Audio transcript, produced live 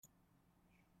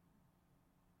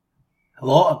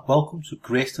Hello and welcome to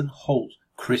Greyston Holt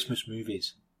Christmas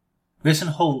Movies. Greyston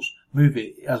Holt's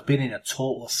movie has been in a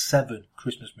total of 7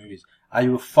 Christmas movies. Are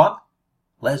you a fan?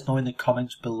 Let us know in the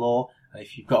comments below, and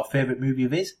if you've got a favourite movie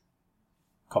of his,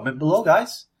 comment below,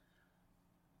 guys.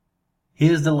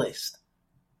 Here's the list.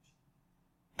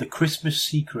 The Christmas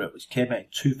Secret, which came out in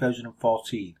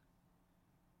 2014.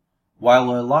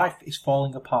 While her life is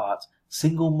falling apart,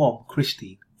 single mum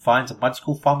Christine finds a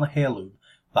magical family heirloom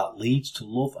that leads to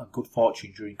love and good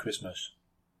fortune during Christmas.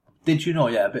 Did you know,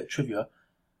 a bit of trivia,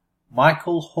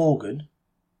 Michael Hogan,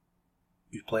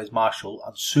 who plays Marshall,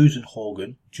 and Susan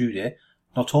Hogan, Judy,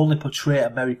 not only portray a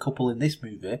married couple in this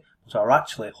movie, but are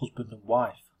actually husband and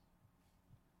wife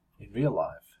in real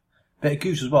life. Bit of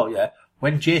goose as well,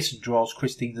 when Jason draws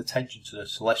Christine's attention to the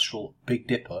celestial Big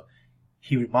Dipper,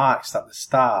 he remarks that the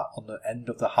star on the end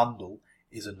of the handle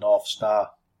is a North Star.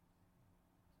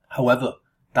 However,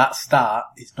 that star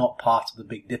is not part of the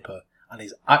Big Dipper and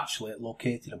is actually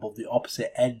located above the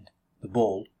opposite end, the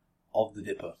bowl, of the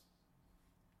Dipper.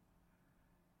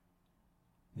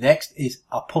 Next is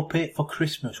A Puppy for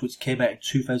Christmas, which came out in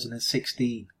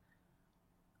 2016.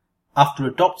 After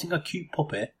adopting a cute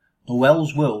puppy,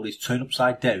 Noelle's world is turned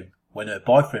upside down when her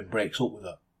boyfriend breaks up with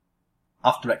her.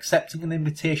 After accepting an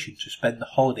invitation to spend the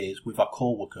holidays with a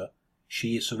co-worker,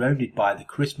 she is surrounded by the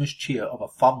Christmas cheer of a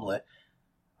family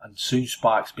and soon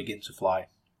sparks begin to fly.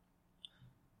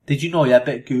 Did you know,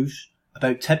 bit of goose,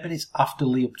 about 10 minutes after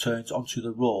Liam turns onto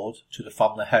the road to the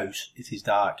family house, it is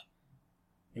dark.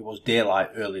 It was daylight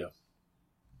earlier.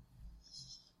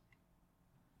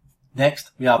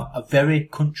 Next, we have A Very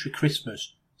Country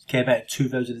Christmas, which came out in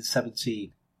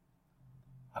 2017.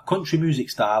 A country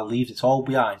music star leaves it all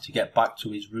behind to get back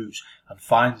to his roots and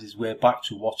finds his way back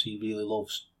to what he really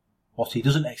loves. What he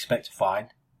doesn't expect to find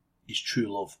is true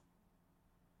love.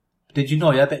 Did you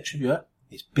know, a bit of trivia?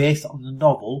 It's based on the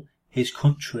novel His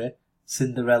Country,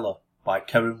 Cinderella by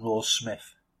Karen Rose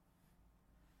Smith.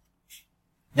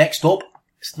 Next up,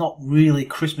 it's not really a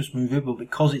Christmas movie, but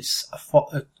because it's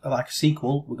like a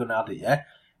sequel, we're going to add it,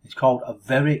 It's called A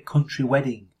Very Country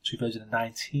Wedding,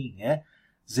 2019,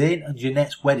 Zayn and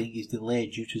Jeanette's wedding is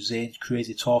delayed due to Zayn's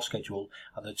crazy tour schedule,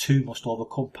 and the two must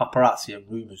overcome paparazzi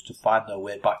and rumours to find their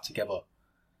way back together.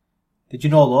 Did you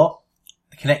know, though,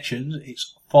 the connections,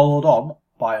 it's followed on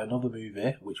by another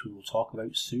movie, which we will talk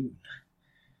about soon.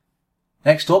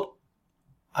 Next up,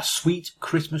 A Sweet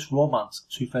Christmas Romance,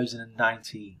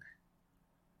 2019.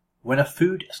 When a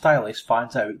food stylist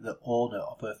finds out the owner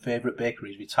of her favourite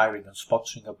bakery is retiring and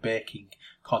sponsoring a baking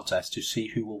contest to see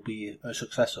who will be her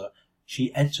successor,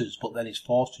 she enters but then is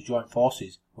forced to join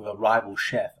forces with a rival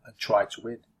chef and try to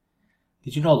win.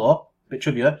 Did you know, though, bit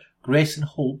trivia, Grayson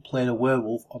Holt played a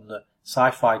werewolf on the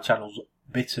Sci-Fi Channel's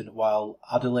Bitten, while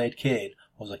Adelaide Kane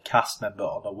was a cast member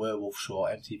on a werewolf show,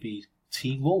 MTV's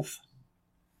Teen Wolf.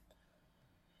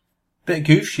 Bit of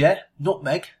goose,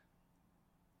 nutmeg.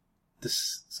 The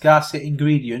scarce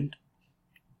ingredient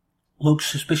looks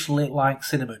suspiciously like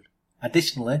cinnamon.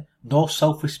 Additionally, no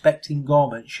self-respecting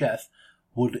gourmet chef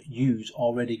would use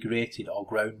already grated or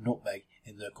ground nutmeg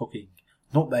in their cooking.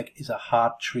 Nutmeg is a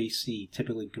hard tree seed,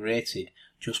 typically grated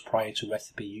just prior to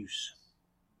recipe use.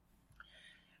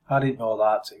 I didn't know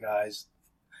that, guys.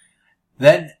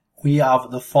 Then we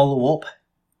have the follow-up,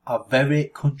 A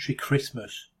Very Country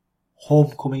Christmas,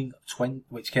 Homecoming,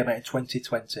 which came out in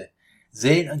 2020.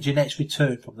 Zayn and Jeanette's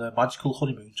return from their magical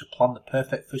honeymoon to plan the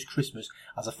perfect first Christmas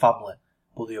as a family,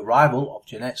 but the arrival of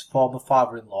Jeanette's former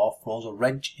father-in-law throws a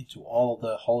wrench into all of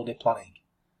their holiday planning.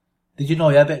 Did you know,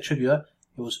 a bit of trivia?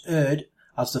 It was aired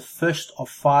as the first of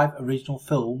 5 original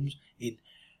films in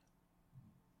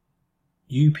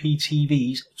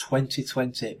UPTV's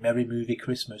 2020 Merry Movie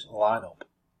Christmas lineup.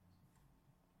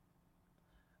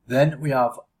 Then we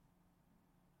have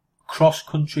Cross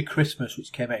Country Christmas,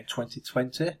 which came out in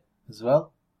 2020 as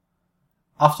well.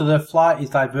 After their flight is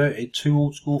diverted, 2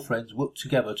 old school friends work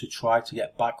together to try to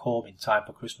get back home in time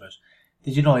for Christmas.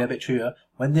 Did you know, a bit trivia,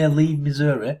 when they leave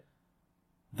Missouri,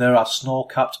 there are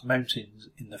snow-capped mountains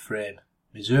in the frame.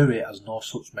 Missouri has no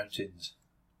such mountains.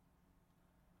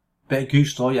 Bit of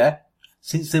goose though,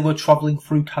 Since they were travelling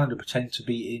through Canada pretending to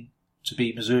be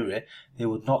Missouri, they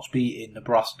would not be in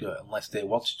Nebraska unless they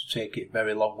wanted to take it a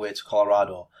very long way to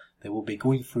Colorado. They would be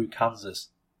going through Kansas.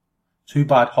 Too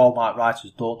bad Hallmark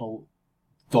writers don't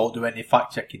do any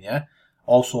fact checking,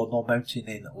 Also, no mountain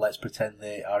in Let's Pretend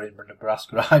They Are in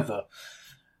Nebraska either.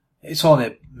 It's only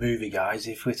a movie, guys,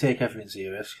 if we take everything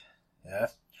serious. And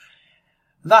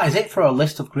that is it for our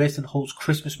list of Greyston Holt's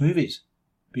Christmas movies.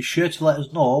 Be sure to let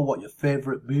us know what your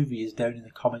favourite movie is down in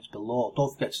the comments below.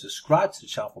 Don't forget to subscribe to the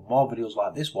channel for more videos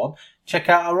like this one. Check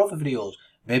out our other videos.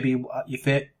 Maybe your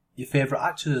your favourite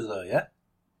actors there, yeah?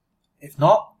 If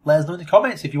not, let us know in the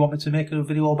comments if you want me to make a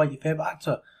video about your favourite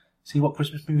actor. See what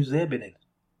Christmas movies they've been in.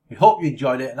 We hope you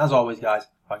enjoyed it, and as always guys,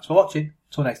 thanks for watching.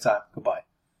 Till next time, goodbye.